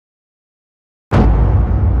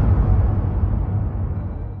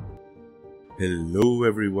Hello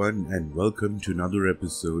everyone and welcome to another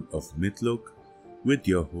episode of Mythlok with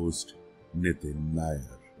your host Nitin Nair.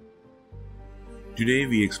 Today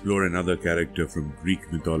we explore another character from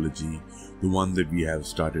Greek mythology, the one that we have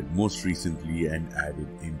started most recently and added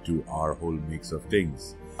into our whole mix of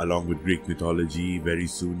things. Along with Greek mythology, very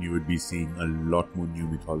soon you would be seeing a lot more new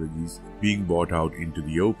mythologies being brought out into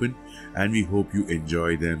the open, and we hope you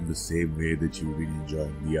enjoy them the same way that you've been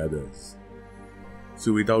enjoying the others.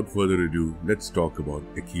 So without further ado, let's talk about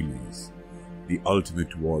Achilles, the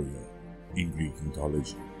ultimate warrior in Greek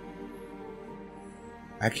mythology.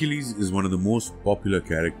 Achilles is one of the most popular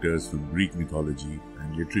characters from Greek mythology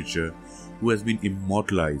and literature who has been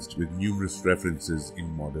immortalized with numerous references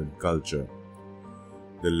in modern culture.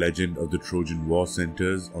 The legend of the Trojan War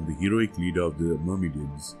centers on the heroic leader of the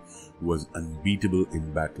Myrmidons who was unbeatable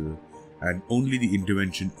in battle, and only the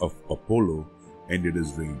intervention of Apollo ended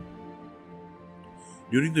his reign.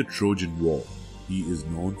 During the Trojan War, he is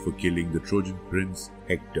known for killing the Trojan prince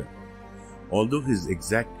Hector. Although his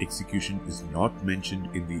exact execution is not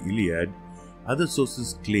mentioned in the Iliad, other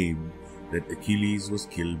sources claim that Achilles was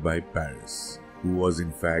killed by Paris, who was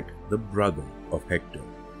in fact the brother of Hector.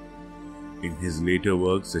 In his later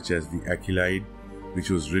works such as the Achilleid, which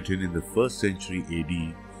was written in the 1st century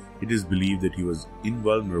AD, it is believed that he was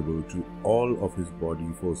invulnerable to all of his body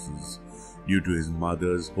forces due to his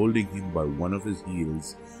mother's holding him by one of his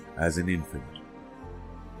heels as an infant.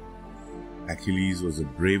 Achilles was the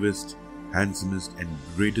bravest, handsomest and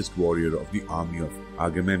greatest warrior of the army of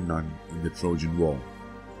Agamemnon in the Trojan War.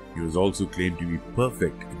 He was also claimed to be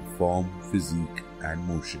perfect in form, physique and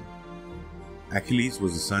motion. Achilles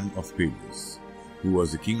was the son of Peleus, who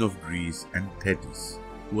was the king of Greece, and Thetis,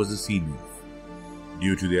 who was a sea nymph.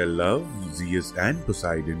 Due to their love, Zeus and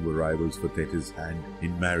Poseidon were rivals for Thetis' hand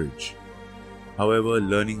in marriage. However,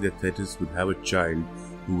 learning that Thetis would have a child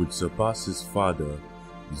who would surpass his father,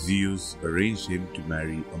 Zeus arranged him to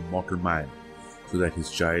marry a mortal man so that his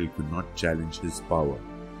child could not challenge his power.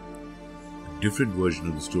 A different version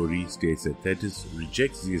of the story states that Thetis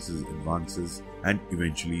rejects Zeus' advances and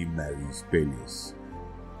eventually marries Peleus.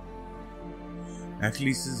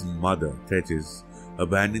 Achilles' mother, Thetis,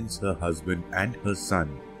 abandons her husband and her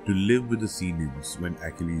son to live with the sea nymphs when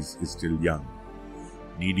Achilles is still young.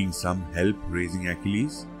 Needing some help raising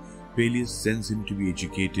Achilles, Peleus sends him to be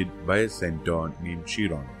educated by a centaur named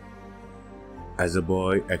Chiron. As a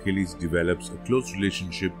boy, Achilles develops a close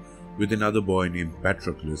relationship with another boy named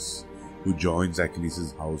Patroclus, who joins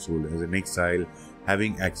Achilles' household as an exile,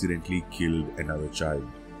 having accidentally killed another child.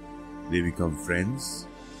 They become friends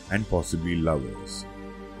and possibly lovers.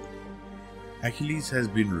 Achilles has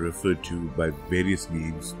been referred to by various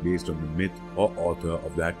names based on the myth or author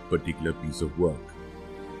of that particular piece of work.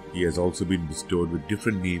 He has also been bestowed with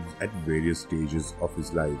different names at various stages of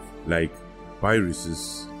his life, like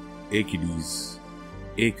Pyrrhus, Achilles,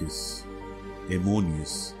 Acus,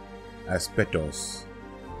 Ammonius, Aspetos,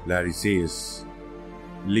 Larisaeus,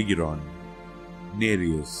 Ligeron,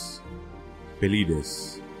 Nereus,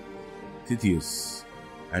 Pelides, Titius,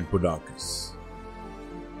 and Podarcus.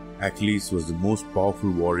 Achilles was the most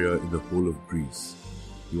powerful warrior in the whole of Greece.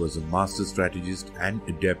 He was a master strategist and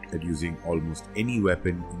adept at using almost any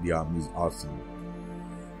weapon in the army's arsenal.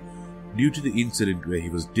 Due to the incident where he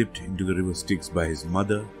was dipped into the river Styx by his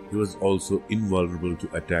mother, he was also invulnerable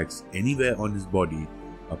to attacks anywhere on his body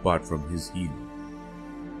apart from his heel.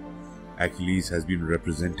 Achilles has been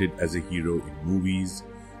represented as a hero in movies,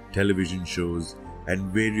 television shows,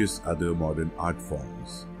 and various other modern art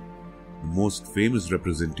forms. The most famous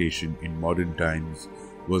representation in modern times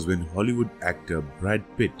was when Hollywood actor Brad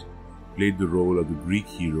Pitt played the role of the Greek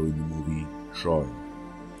hero in the movie Troy.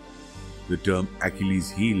 The term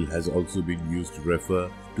Achilles' heel has also been used to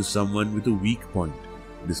refer to someone with a weak point,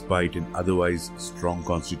 despite an otherwise strong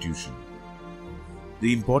constitution.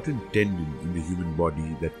 The important tendon in the human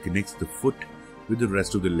body that connects the foot with the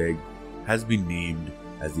rest of the leg has been named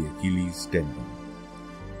as the Achilles tendon.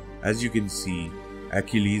 As you can see,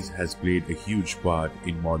 Achilles has played a huge part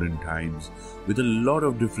in modern times, with a lot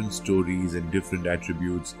of different stories and different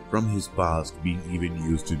attributes from his past being even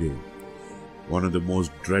used today. One of the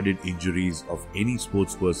most dreaded injuries of any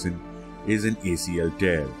sportsperson is an ACL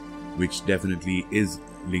tear, which definitely is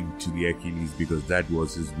linked to the Achilles because that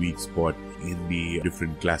was his weak spot in the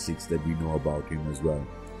different classics that we know about him as well.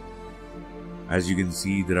 As you can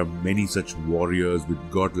see, there are many such warriors with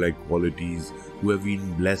godlike qualities who have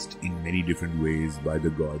been blessed in many different ways by the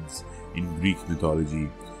gods in Greek mythology,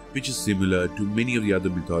 which is similar to many of the other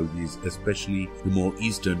mythologies, especially the more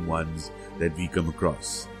Eastern ones that we come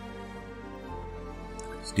across.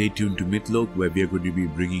 Stay tuned to Mythlok, where we are going to be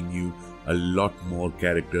bringing you a lot more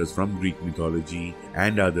characters from Greek mythology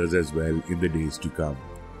and others as well in the days to come.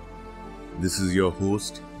 This is your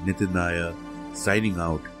host, Nitin Nair, signing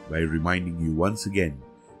out by reminding you once again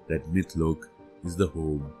that Mythlok is the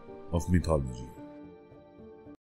home of mythology.